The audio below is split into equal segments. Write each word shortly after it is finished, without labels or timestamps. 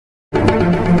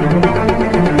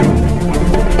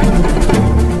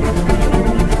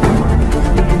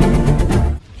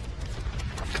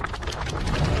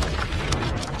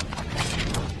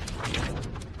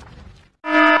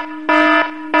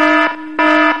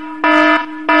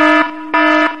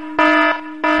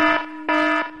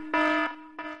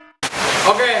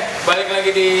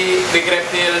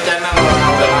Reptile channel.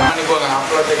 Udah lama nih gua nggak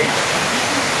upload ini.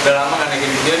 Udah lama nggak naikin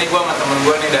video nih, gua sama temen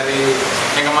gua nih dari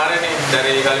yang kemarin nih,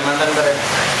 dari Kalimantan tadi.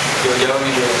 Jauh-jauh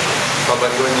nih dia,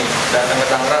 sobat gua nih datang ke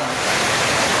Tangerang.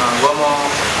 Nah, gua mau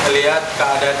lihat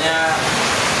keadaannya,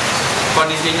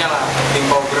 kondisinya lah.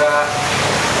 King Cobra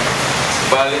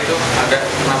Bali tuh ada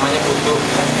namanya putu.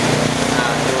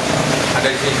 Nah, itu ada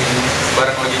di sini.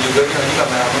 Bareng lagi juga nih, lagi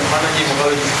kameramen mana Ji? Muka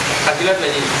lu kasih lihat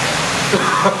lagi.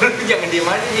 Lu jangan diem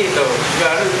aja Ji itu.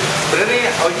 Enggak, lu bener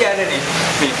nih, Audrey ada nih.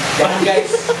 Nih, jangan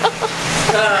guys.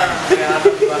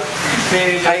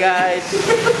 Nih, Hai guys.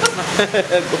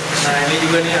 nah ini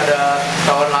juga nih ada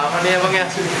kawan lama nih ya Bang ya.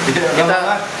 Kita,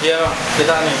 iya Bang,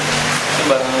 kita nih. Ini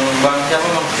bareng Bang siapa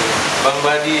Bang? Bang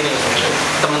Badi nih,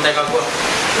 temen TK gua.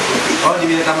 Oh, di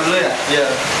bidang taman dulu ya? Iya.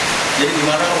 Jadi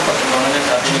gimana perkembangannya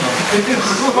saat ini Bang?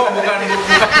 Oh, bukan nih.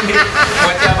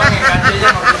 Buat siapa nih kancenya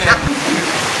maksudnya?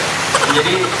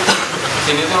 Jadi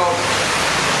sini tuh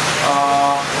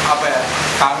apa ya?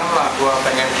 Kangen lah gua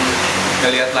pengen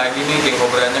ngeliat lagi nih King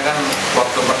Cobra-nya kan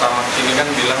waktu pertama kesini kan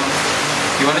bilang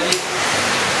gimana sih?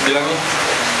 Bilangnya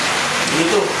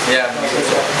Gitu. ya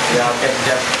begitu. Ya oke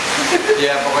siap.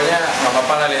 Ya pokoknya nggak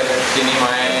apa-apa lah lihat sini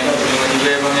main juga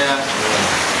ya Bang ya.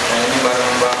 Nah ini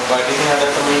bareng Bang Badi nih, ada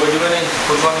temen gue juga nih,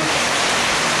 Bang.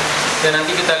 Ya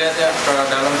nanti kita lihat ya ke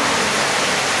dalam.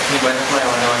 Ini banyak lah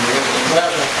hewan-hewan juga.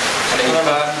 Ada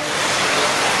ikan.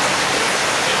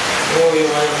 Oh iya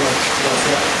banyak Bang.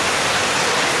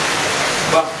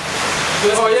 Bang.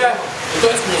 Oh iya, Itu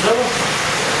es punya siapa?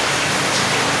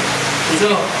 Bisa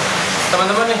loh.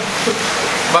 teman-teman nih.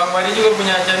 Bang Badi juga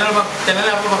punya channel Bang.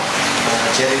 Channelnya apa Bang?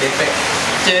 Cherry DP.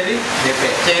 Cherry DP.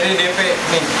 Cherry DP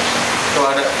nih. Tuh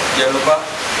ada, jangan lupa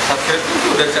subscribe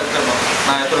tuh udah subscribe Bang.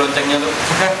 Nah itu loncengnya tuh.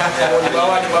 Oh,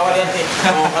 di bawah lihat nih.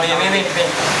 Oh, nih,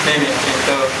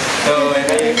 tuh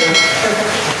ini.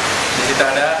 Di situ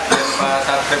ada, jangan lupa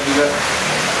subscribe juga.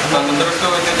 Tonton terus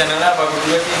tuh itu channelnya bagus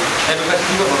juga sih. Edukasi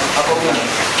juga Bang. Apa umum?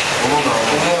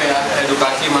 Umum ya,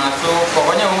 edukasi masuk,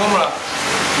 pokoknya umum lah.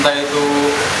 Entah itu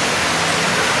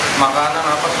makanan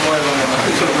apa semua ya Bang.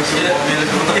 Iya, mobil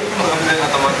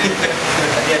otomotif.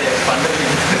 Tadi ada expander nih.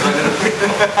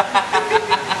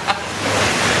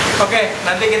 Oke,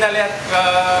 nanti kita lihat ke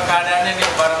keadaannya nih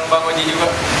bareng Bang Oji juga.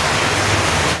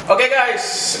 Oke guys,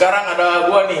 sekarang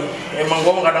ada gua nih. Emang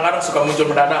gua kadang-kadang suka muncul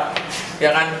mendadak.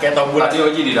 Ya kan, kayak tau bulan. Tadi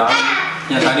Oji di dalam.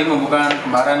 Ya tadi mau bukan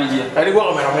kembaran nih Ji. Tadi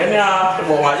gua kameramennya,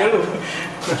 bohong aja lu.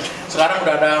 Sekarang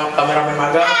udah ada kameramen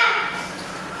magang.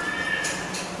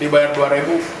 Dibayar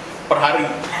 2.000 per hari.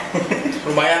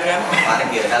 Lumayan kan?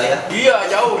 Parkir kali ya? Iya,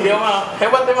 jauh dia mah.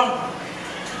 Hebat emang.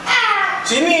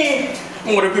 Sini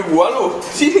mau review gua lu.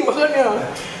 Sini makanya.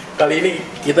 Kali ini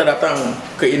kita datang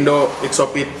ke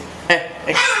Indoexoticpets.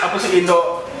 Apa sih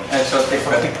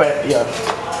Indoexoticpets? Iya.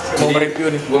 Mau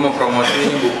nge-review nih. Gua mau promosi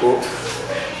ini buku.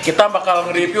 Kita bakal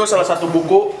nge-review salah satu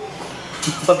buku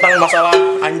tentang masalah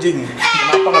anjing.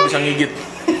 Kenapa nggak bisa ngigit?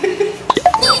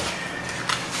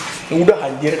 Udah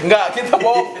anjir. Enggak, kita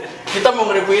mau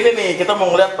nge-review ini nih. Kita mau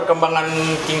ngeliat perkembangan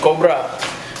King Cobra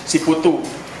si putu.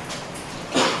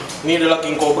 Ini adalah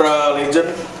King Cobra Legend.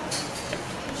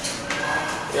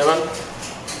 Ya kan?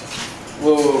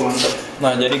 Wow, mantap.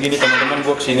 Nah jadi gini teman-teman,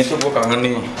 gua kesini tuh gua kangen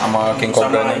nih sama King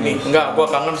Cobra ini. Enggak, gua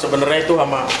kangen sebenarnya itu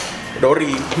sama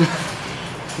Dory.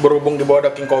 Berhubung di bawah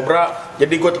ada King Cobra,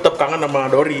 jadi gua tetap kangen sama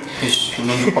Dory.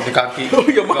 Nunduk pakai kaki. Oh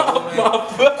ya maaf.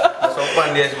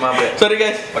 Sopan dia semua be. Sorry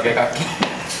guys. Pakai kaki.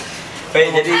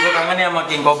 Jadi gua kangen nih sama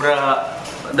King Cobra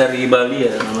dari Bali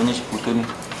ya, namanya si Putu nih.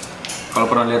 Kalau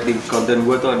pernah lihat di konten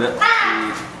gua tuh ada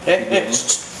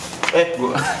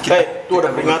Tuh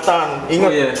ada peringatan.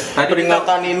 Ingat, oh, iya.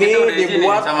 peringatan ini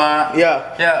dibuat sama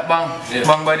ya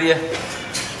Bang Badi ya.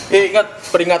 Ingat,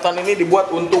 peringatan ini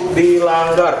dibuat untuk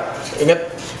dilanggar. Ingat,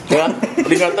 ya?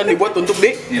 Peringatan dibuat untuk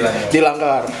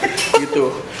dilanggar.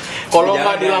 Gitu. Kalau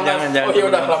nggak dilanggar, oh ya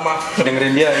udah lama.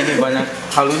 Dengerin dia, ini banyak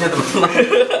halunya teman-teman.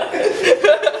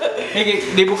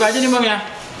 Ini dibuka aja nih Bang ya.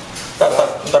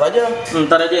 Ntar aja.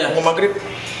 Ntar aja ya. Mau maghrib.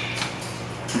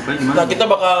 Nah kita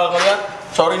bakal ngeliat.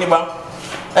 Sorry nih Bang.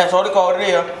 Sorry kau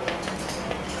Audrey ya.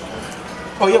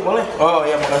 Oh iya boleh. Oh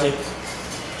iya makasih.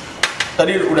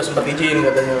 Tadi udah sempat izin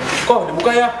katanya. Kok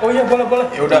dibuka ya? Oh iya boleh.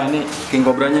 Ya udah. Nah, ini King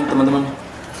Cobra-nya teman-teman.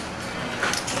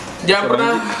 Jangan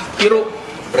pernah tiru.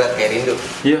 Berat kayak rindu.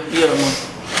 Iya Bang.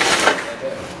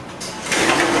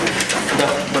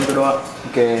 Udah bantu doa.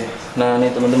 Oke. Nah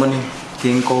nih teman-teman nih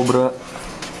King Cobra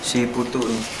si putu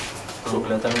nih. Tuh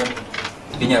kelihatan kan?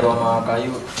 Dia nyaru sama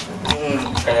kayu.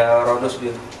 Kayak rodos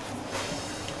dia.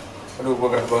 Aduh, gua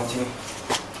gerak banget sini.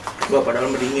 Gua padahal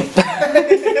berdingin.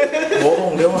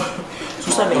 Bohong dia mah.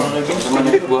 Susah nih orang lagi.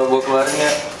 Gua keluarin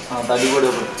ya. Nah, tadi gua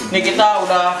udah. Ini kita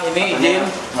udah ini izin.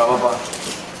 Nggak apa-apa.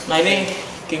 Nah ini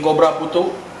King Cobra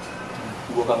putu.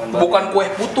 Gua kangen banget. Bukan kue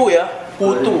putu ya,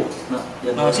 putu.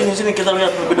 Nah sini kita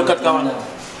lihat lebih dekat kawan.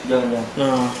 Jangan.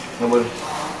 Nah Nggak boleh.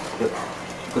 Yuk.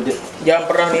 Ikut yuk. jangan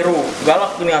pernah niru,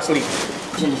 galak ini asli.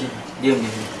 Sini. Diam.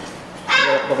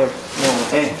 Galak banget.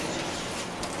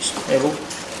 Nah, Bu,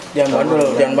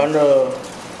 jangan bandel.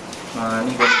 Nah,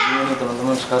 ini kondisinya nih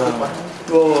teman-teman sekarang.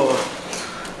 Wow,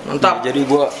 mantap. Nah, jadi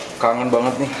gua kangen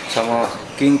banget nih sama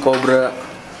King Cobra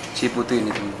si putih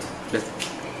ini teman. Lihat.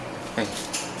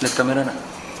 Lihat kamera nak.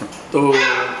 Tuh,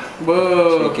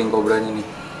 Si King Cobranya nih.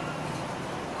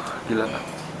 Gila.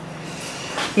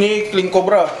 Ini King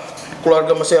Cobra,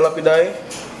 keluarga Melihat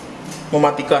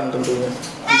mematikan tentunya.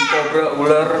 King Cobra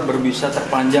ular berbisa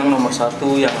terpanjang nomor 1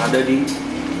 yang ada di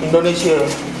Indonesia.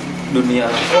 dunia.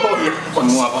 Oh iya,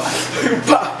 Semua Pak.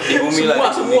 Pak. Di bumi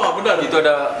lah. Semua benar. Itu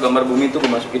ada gambar bumi tuh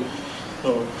gue masukin.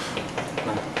 Oh.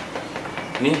 Nah,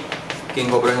 ini King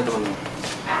Cobranya teman-teman.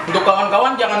 Untuk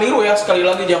kawan-kawan jangan niru ya, sekali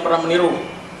lagi jangan pernah meniru.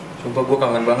 Sumpah gue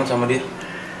kangen banget sama dia.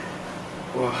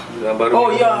 Wah, gila baru. Oh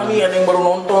iya, nih ada yang baru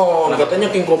nonton. Katanya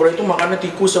King Cobra itu makannya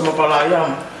tikus sama pala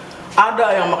ayam.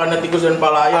 Ada yang makannya tikus dan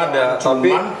pala ayam. Ada,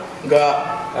 tapi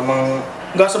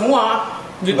nggak semua.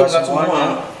 Gitu, nggak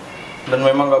semua. Dan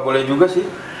memang nggak boleh juga sih.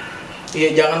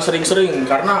 Iya, jangan sering-sering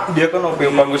karena Dia kan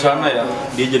Ophiophagus ya.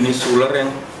 Dia jenis ular yang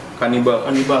kanibal.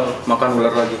 Makan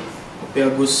ular lagi.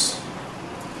 Ophiophagus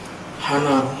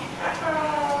Hana.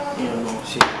 Iya, no.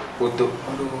 Si putu.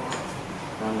 Aduh.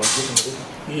 Bagus sama dia.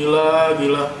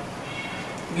 Gila.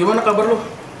 Gimana kabar lu?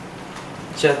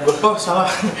 Chat gua. Oh, salah.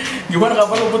 Gimana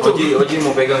kabar lu, Putu? Oji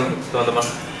mau pegang teman-teman.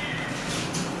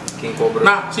 King Cobra.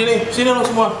 Nah, sini lo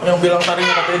semua yang bilang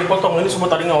taringnya katanya dipotong. Ini semua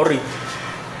taringnya ori.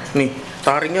 Nih,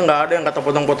 taringnya nggak ada yang kata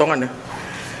potong-potongan ya.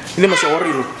 Ini masih ori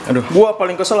loh. Aduh. Gua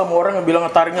paling kesel sama orang yang bilang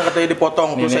taringnya katanya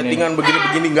dipotong. Terus settingan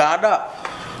begini-begini nggak ada.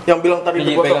 Yang bilang tadi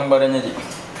Ji, dipotong. pegang badannya, Ji.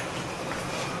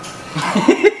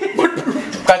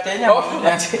 Kacanya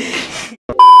maksudnya.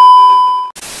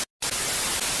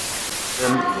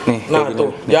 Nih, Nah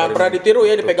tuh, jangan pernah ditiru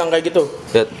ya dipegang kayak gitu.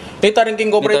 Lihat. Ini taring King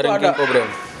Cobra itu ada. King Cobra.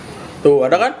 Tuh,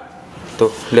 ada kan?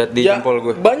 Tuh, lihat di Ya, jempol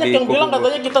gue. banyak Di yang kuku bilang gue.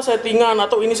 katanya kita settingan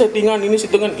atau ini settingan.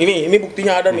 Ini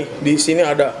buktinya ada nih. Di sini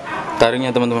ada. Taringnya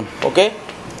teman-teman. Oke?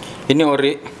 Ini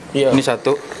ori. Iya. Ini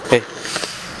satu.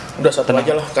 Udah satu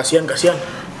aja lah. Kasihan.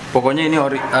 Pokoknya ini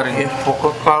ori taring. Iya.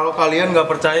 Kalau kalian nggak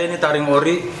percaya ini taring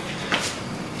ori,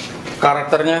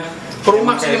 karakternya Ke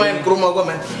rumah sini main, ke rumah gua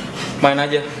main. main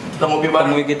aja. Kita ngopi bareng.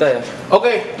 Temui kita ya.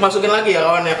 Oke, masukin lagi ya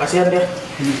kawan ya. Kasihan dia.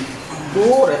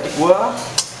 Retik gua.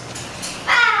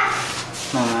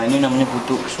 Nah, ini namanya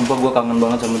putu. Sumpah gua kangen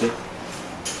banget sama dia.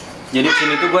 Jadi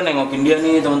sini tuh gua nengokin dia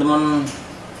nih, teman-teman.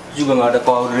 Juga nggak ada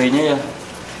Audrey-nya ya.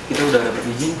 Kita udah dapet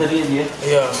izin tadi ya dia.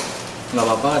 Iya. Nggak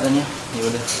apa-apa katanya. Ya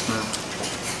udah. Nah,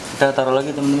 kita taruh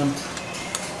lagi teman-teman.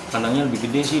 Kandangnya lebih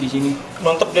gede sih di sini.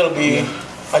 Mantep dia lebih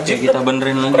ajib. Ya, kita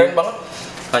benerin lagi. Keren banget.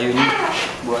 Kayunya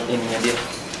buat ininya dia.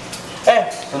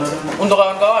 Untuk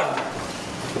kawan-kawan.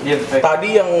 Dia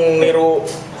Tadi yang niru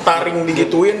taring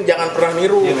digituin jangan pernah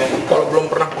niru. Kalau belum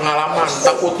pernah pengalaman,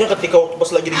 takutnya ketika waktu pas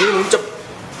lagi digini luncep.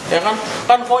 Ya kan?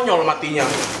 Kan konyol matinya.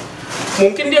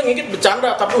 Mungkin dia ngigit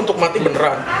bercanda tapi untuk mati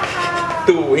beneran.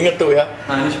 Tuh, inget tuh ya.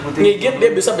 Nah, ini seperti Ngigit dia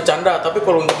bisa bercanda tapi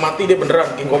kalau untuk mati dia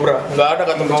beneran King Cobra. Nggak ada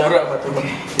kata bercanda mati.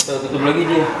 kita tutup lagi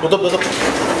dia. Tutup.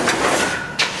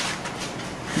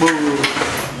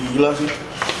 Gila sih.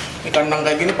 Ini kandang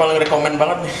kayak gini paling rekomen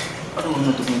banget nih. Aduh,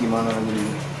 nutupnya gimana lagi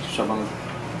nih? Susah banget.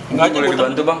 Nggak aja, Boleh gua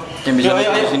dibantu bang? Yang bisa nutup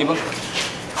ayo. di sini bang?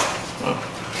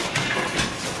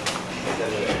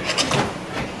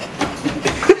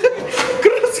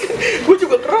 Keras kan? Gue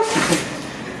juga keras.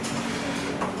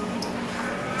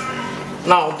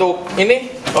 Nah untuk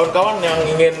ini kawan-kawan yang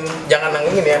ingin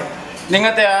ya.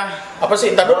 Ingat ya. Apa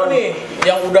sih? Ntar dulu nih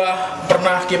yang udah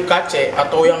pernah keep KC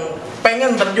atau yang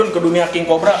pengen terjun ke dunia King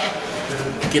Cobra.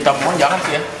 Kita mohon jangan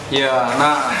sih ya. Ya,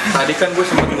 nah tadi kan gue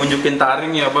sempat nunjukin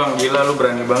taring ya bang. Gila lu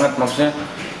berani banget. Maksudnya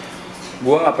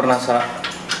gue nggak pernah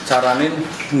saranin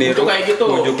niru Itu kayak gitu.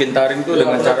 nunjukin taring tuh Ya,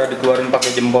 dengan bener. cara dikeluarin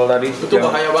pakai jempol tadi. Itu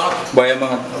Yang bahaya banget. Bahaya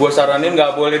banget. Gue saranin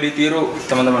nggak boleh ditiru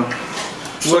teman-teman.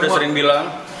 Gue udah Semua. sering bilang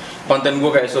konten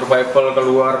gue kayak survival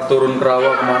keluar turun ke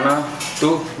rawa kemana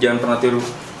tuh jangan pernah tiru.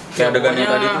 Kayak adegan yang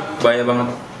tadi tuh bahaya banget.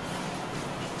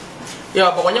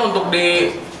 Ya pokoknya untuk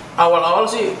di awal-awal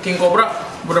sih King Cobra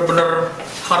bener-bener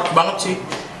hard banget sih.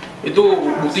 Itu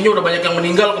buktinya udah banyak yang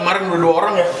meninggal kemarin udah 2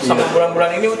 orang ya. Sama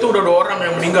bulan-bulan ini itu udah 2 orang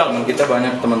yang meninggal. Temen kita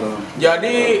banyak teman-teman.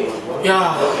 Jadi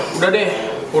ya udah deh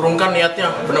urungkan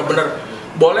niatnya bener-bener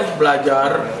boleh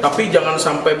belajar tapi jangan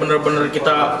sampai bener-bener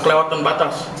kita kelewatan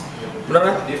batas.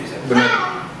 Bener kan? Bener.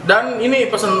 Dan ini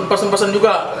pesan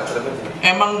juga,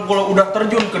 emang kalau udah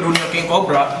terjun ke dunia King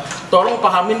Cobra, tolong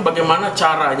pahamin bagaimana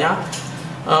caranya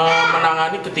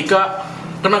menangani ketika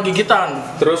kena gigitan.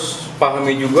 Terus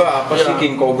pahami juga apa Ya. sih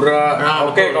King Cobra. Nah,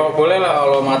 Oke, kalau boleh lah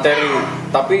kalau materi,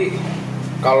 tapi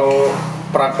kalau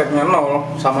prakteknya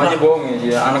nol sama aja bohong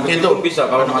ya. Anak kecil Itu. pun bisa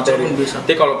kalau Anak kecil materi. pun bisa.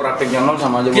 Tapi kalau prakteknya nol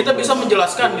sama aja Kita bohong. bisa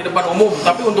menjelaskan di depan umum,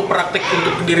 tapi untuk praktek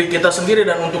untuk diri kita sendiri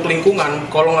dan untuk lingkungan,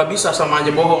 kalau nggak bisa sama aja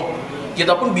bohong.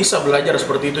 Kita pun bisa belajar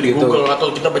seperti itu di Gitu. Google atau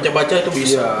kita baca-baca itu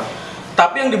bisa. Iya.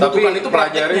 Tapi yang dibutuhkan Tapi itu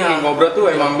pelajarin prakteknya. King Cobra tuh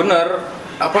emang bener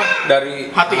apa dari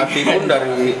Hati. pun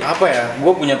dari apa ya,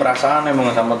 gue punya perasaan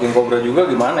emang sama King Cobra juga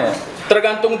gimana ya.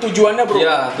 Tergantung tujuannya, bro.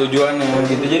 Iya, tujuannya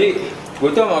gitu. Jadi gue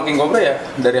tuh sama King Cobra ya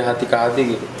dari hati ke hati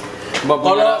gitu. Coba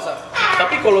punya Kalau rasa.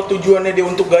 tapi kalau tujuannya dia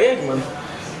untuk gaya gimana?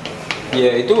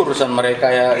 Ya itu urusan mereka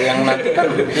ya, yang nanti kan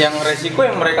yang resiko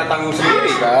yang mereka tanggung sendiri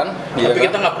kan. Iya Tapi kan?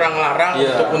 kita nggak pernah ngelarang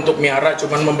Iya. untuk miara,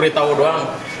 cuman memberitahu doang.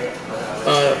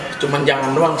 Cuman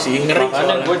jangan doang sih, ngeri Makanya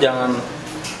soalnya. gue jangan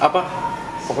apa,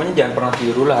 pokoknya jangan pernah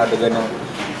tiru lah adegan yang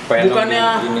pengen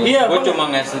Bukannya- ini. iya, Gue Bang. cuma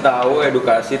ngasih tahu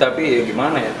edukasi, tapi ya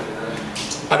gimana ya.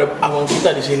 Ada abang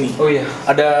kita di sini. Oh iya,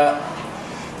 ada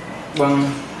Bang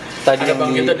tadi Ada yang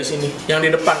bang kita di sini, yang di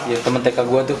depan. Ya teman TK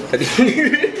gua tuh tadi.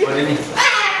 Mana nih?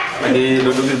 Lagi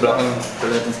duduk di belakang. Tuh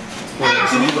lihat nih. Di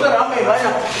sini juga ramai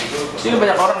banyak. Sini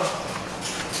banyak orang.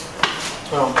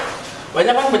 Oh.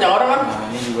 Banyak kan, banyak orang kan? Nah,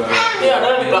 ini juga. Ini ada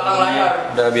di belakang layar.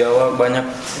 Ada biawak banyak.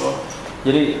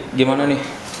 Jadi gimana nih?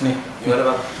 Nih, Gimana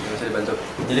bang? Bisa dibantu?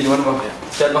 jadi gimana bang?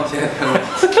 Sehat bang?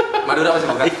 Madura masih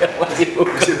buka? Masih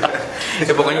buka.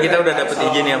 Ya, pokoknya kita udah dapet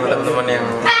izin ya sama teman-teman yang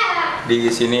di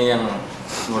sini yang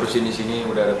ngurusin di sini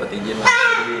udah dapet izin lah.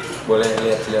 Jadi boleh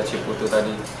lihat si Putu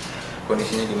tadi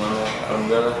kondisinya gimana.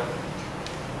 Alhamdulillah.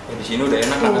 Ya, di sini udah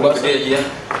enak, kandang Basah. gede aja ya.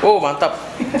 Oh mantap.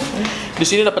 Di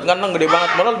sini dapat kandang gede banget,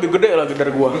 malah lebih gede lagi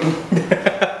dari gua.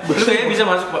 Lu kayaknya bisa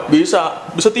masuk pak.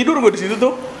 Bisa tidur gua di situ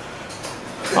tuh.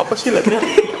 Apa sih liatnya?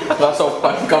 Gak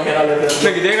sopan kamera liatnya.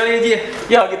 Nah gitu ya kali ya Ji ya?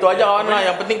 Ya gitu aja kawan lah,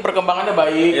 yang penting perkembangannya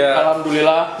baik. Ya.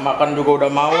 Alhamdulillah, makan juga udah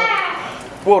mau.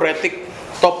 Wow, retik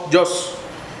top jos,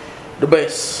 the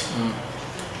best.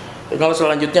 Tinggal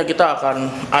selanjutnya kita akan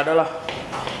adalah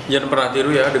Jangan pernah tiru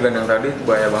ya adegan yang tadi,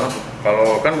 bahaya banget.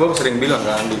 Kalau kan gue sering bilang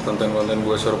kan di konten-konten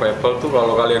gue survival tuh,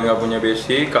 kalau kalian nggak punya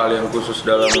basic, kalian khusus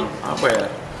dalam apa ya,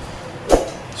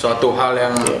 suatu hal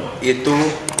yang itu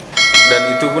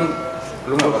dan itu pun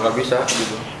lu nggak bakal bisa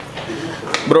gitu.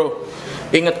 bro,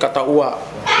 inget kata Ua,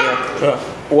 ya,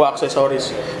 Ua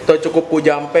aksesoris. Tuh cukup ku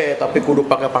jampe tapi kudu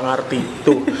pakai pangarti.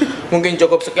 Tuh, mungkin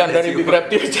cukup sekian dari Big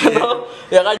Reptile Channel,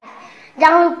 ya kan?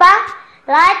 Jangan lupa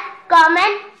like,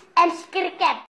 comment, and subscribe.